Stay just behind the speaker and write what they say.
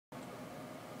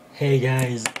Hey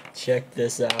guys, check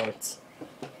this out.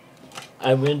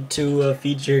 I went to a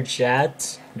featured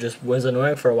chat, just was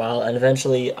annoying for a while, and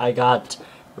eventually I got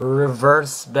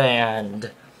reverse banned.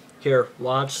 Here,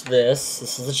 watch this.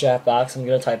 This is the chat box. I'm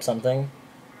gonna type something.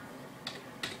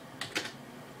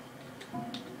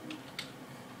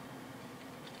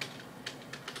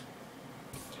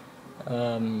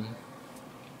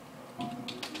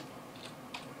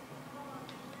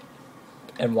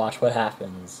 And watch what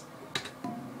happens.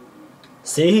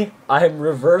 See? I'm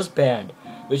reverse banned,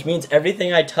 which means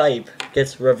everything I type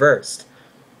gets reversed.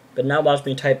 But now watch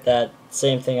me type that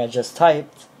same thing I just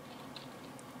typed.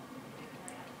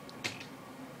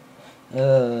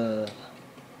 No,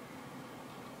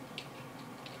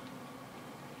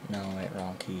 wait,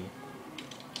 wrong key.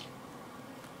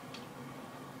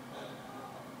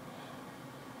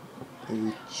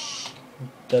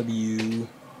 HWYEH.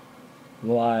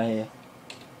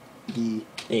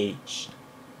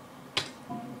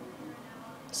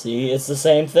 See, it's the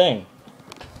same thing.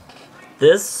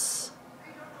 This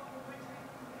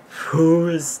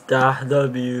who's the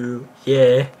W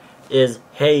yeah is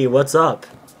hey, what's up?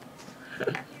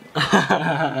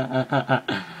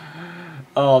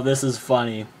 Oh, this is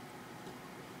funny.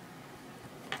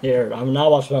 Here, I'm not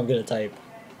watching what I'm gonna type.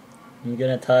 I'm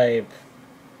gonna type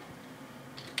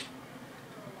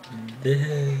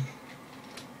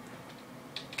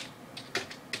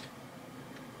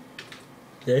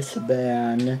this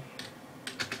ban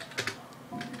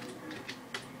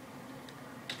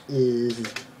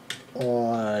is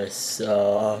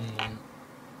awesome.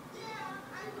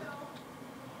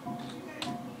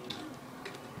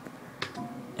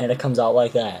 And it comes out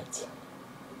like that.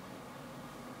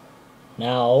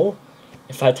 Now,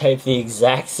 if I type the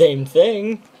exact same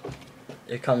thing,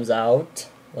 it comes out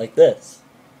like this.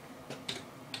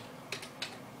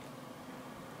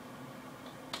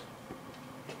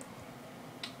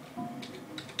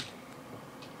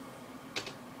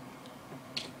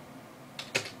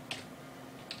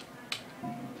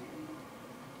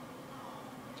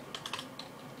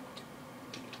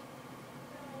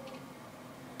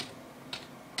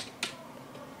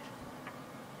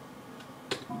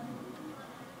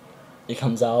 It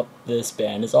comes out, this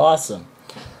band is awesome.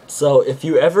 So if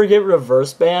you ever get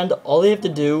reverse banned, all you have to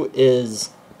do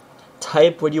is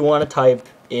type what you want to type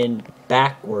in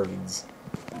backwards.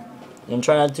 And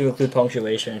try not to include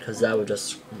punctuation because that would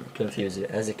just confuse you,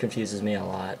 as it confuses me a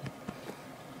lot.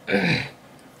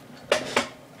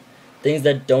 Things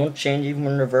that don't change even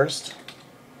when reversed.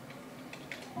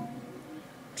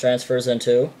 Transfers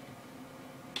into.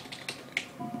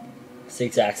 It's the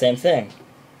exact same thing.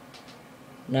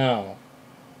 Now,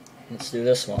 let's do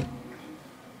this one.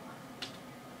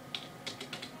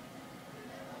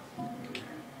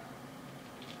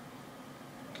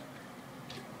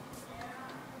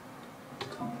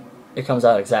 It comes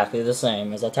out exactly the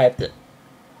same as I typed it.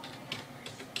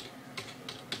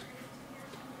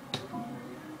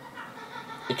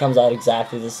 It comes out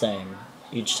exactly the same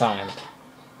each time.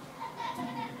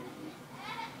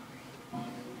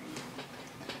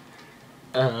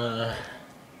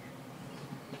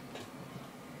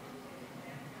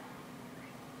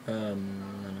 I'm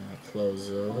gonna close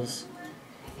those.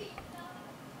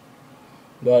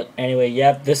 But anyway,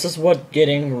 yeah, this is what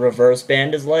getting reverse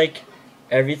banned is like.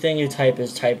 Everything you type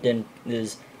is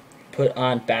put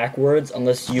on backwards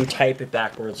unless you type it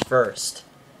backwards first.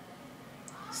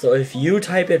 So if you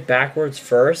type it backwards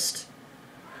first,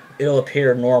 it'll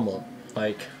appear normal.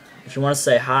 Like, if you want to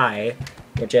say hi,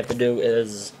 what you have to do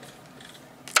is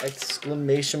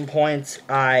exclamation point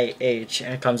IH,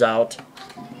 and it comes out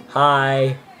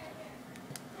hi.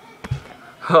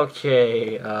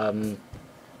 Okay,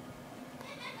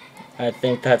 I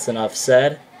think that's enough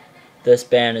said. This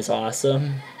band is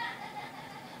awesome.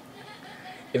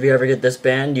 If you ever get this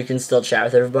band, you can still chat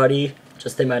with everybody,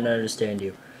 just they might not understand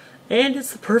you. And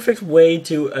it's the perfect way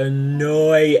to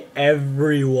annoy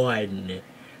everyone.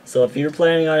 So if you're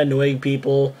planning on annoying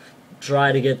people,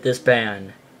 try to get this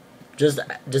ban. Just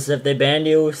if they ban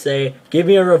you, say, give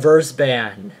me a reverse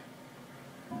ban.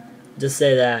 Just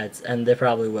say that, and they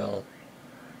probably will.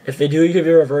 If they do give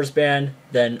you a reverse ban,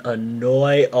 then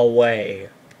annoy away.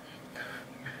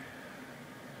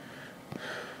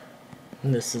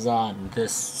 This is on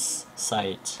this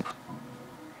site.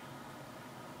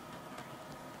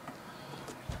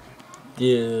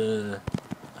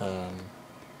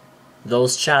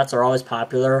 Those chats are always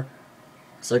popular.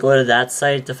 So go to that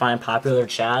site to find popular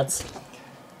chats.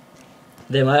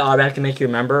 They might automatically make you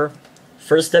a member.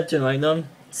 First step to annoying them,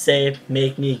 say,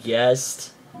 make me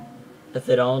guest. If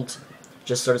they don't,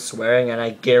 just start swearing, and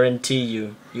I guarantee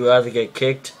you, you will either get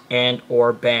kicked and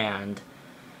or banned.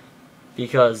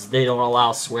 because they don't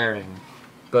allow swearing.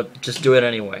 But just do it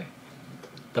anyway.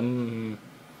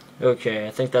 Okay,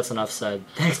 I think that's enough said.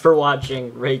 Thanks for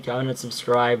watching. Rate, comment, and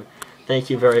subscribe. Thank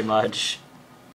you very much.